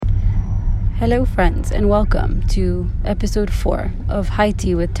Hello friends, and welcome to episode 4 of High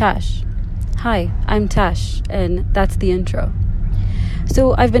Tea with Tash. Hi, I'm Tash, and that's the intro.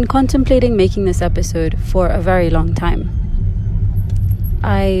 So I've been contemplating making this episode for a very long time.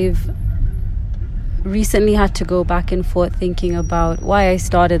 I've recently had to go back and forth thinking about why I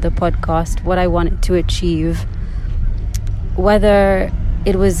started the podcast, what I wanted to achieve, whether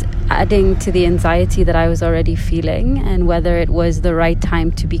it was adding to the anxiety that I was already feeling, and whether it was the right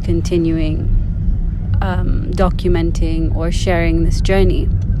time to be continuing documenting or sharing this journey.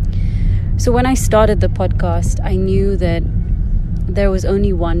 So when I started the podcast, I knew that there was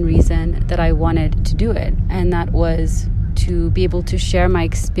only one reason that I wanted to do it, and that was to be able to share my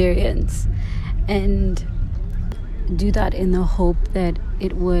experience and do that in the hope that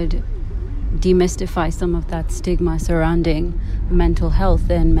it would demystify some of that stigma surrounding mental health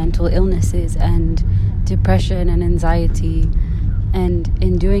and mental illnesses and depression and anxiety. And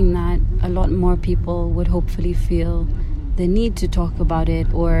in doing that, a lot more people would hopefully feel the need to talk about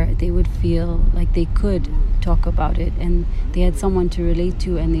it, or they would feel like they could talk about it and they had someone to relate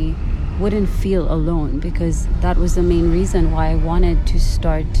to, and they wouldn't feel alone, because that was the main reason why I wanted to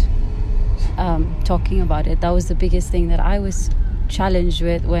start talking about it. That was the biggest thing that I was challenged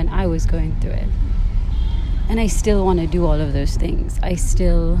with when I was going through it. And I still want to do all of those things. I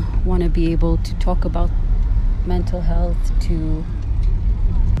still want to be able to talk about mental health, to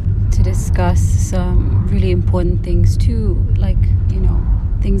discuss some really important things too, like,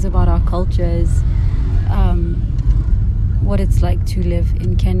 things about our cultures, what it's like to live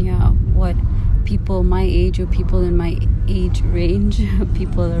in Kenya, what people my age or people in my age range,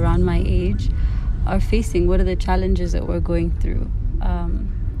 people around my age are facing. What are the challenges that we're going through?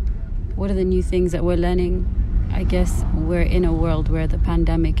 What are the new things that we're learning? I guess we're in a world where the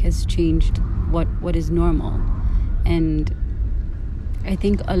pandemic has changed what is normal. And I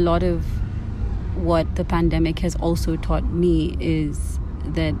think a lot of what the pandemic has also taught me is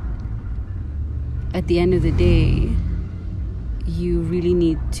that at the end of the day, you really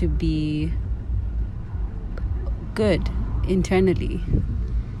need to be good internally.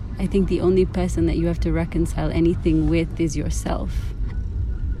 I think the only person that you have to reconcile anything with is yourself.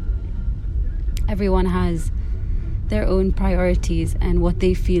 Everyone has their own priorities and what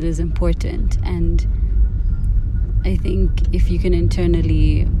they feel is important, and I think if you can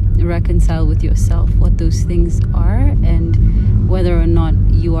internally reconcile with yourself what those things are, and whether or not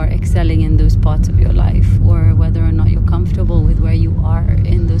you are excelling in those parts of your life, or whether or not you're comfortable with where you are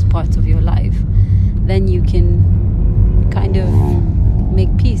in those parts of your life, then you can kind of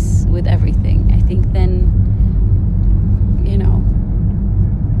make peace with everything. I think then,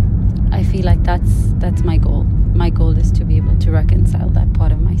 I feel like that's my goal. My goal is to be able to reconcile that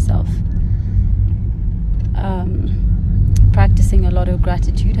part of myself. Practicing a lot of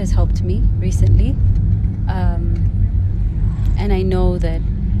gratitude has helped me recently, and I know that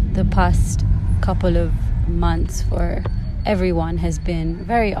the past couple of months for everyone has been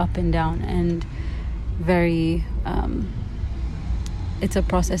very up and down, and very it's a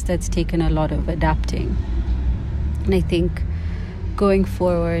process that's taken a lot of adapting. And I think going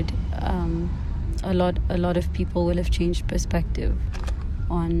forward, a lot of people will have changed perspective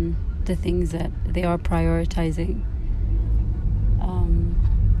on the things that they are prioritizing.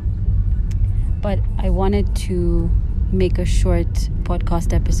 But I wanted to make a short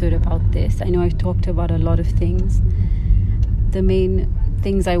podcast episode about this. I know I've talked about a lot of things. The main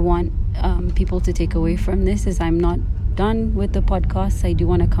things I want people to take away from this is I'm not done with the podcast. I do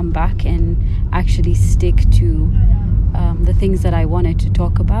want to come back and actually stick to the things that I wanted to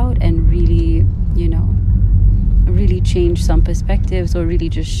talk about, and really, really change some perspectives, or really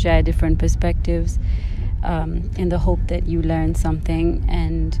just share different perspectives in the hope that you learn something.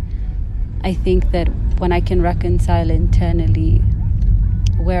 And I think that when I can reconcile internally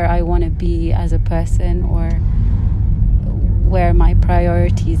where I want to be as a person, or where my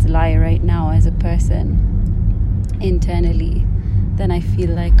priorities lie right now as a person internally, then I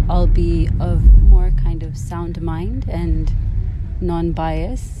feel like I'll be of more kind of sound mind and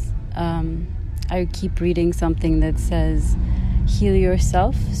non-bias. I keep reading something that says, heal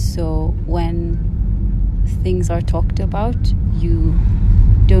yourself, so when things are talked about, you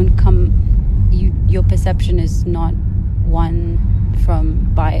don't your perception is not one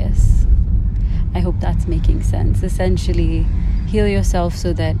from bias. I hope that's making sense. Essentially, heal yourself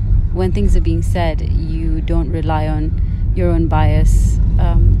so that when things are being said, you don't rely on your own bias,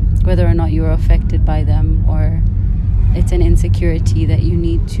 whether or not you're affected by them, or it's an insecurity that you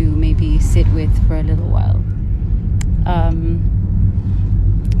need to maybe sit with for a little while.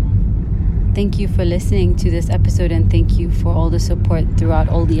 Thank you for listening to this episode, and thank you for all the support throughout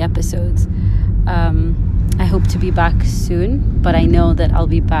all the episodes. I hope to be back soon, but I know that I'll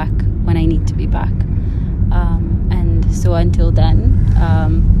be back when I need to be back. And so until then,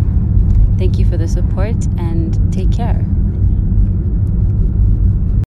 thank you for the support and take care.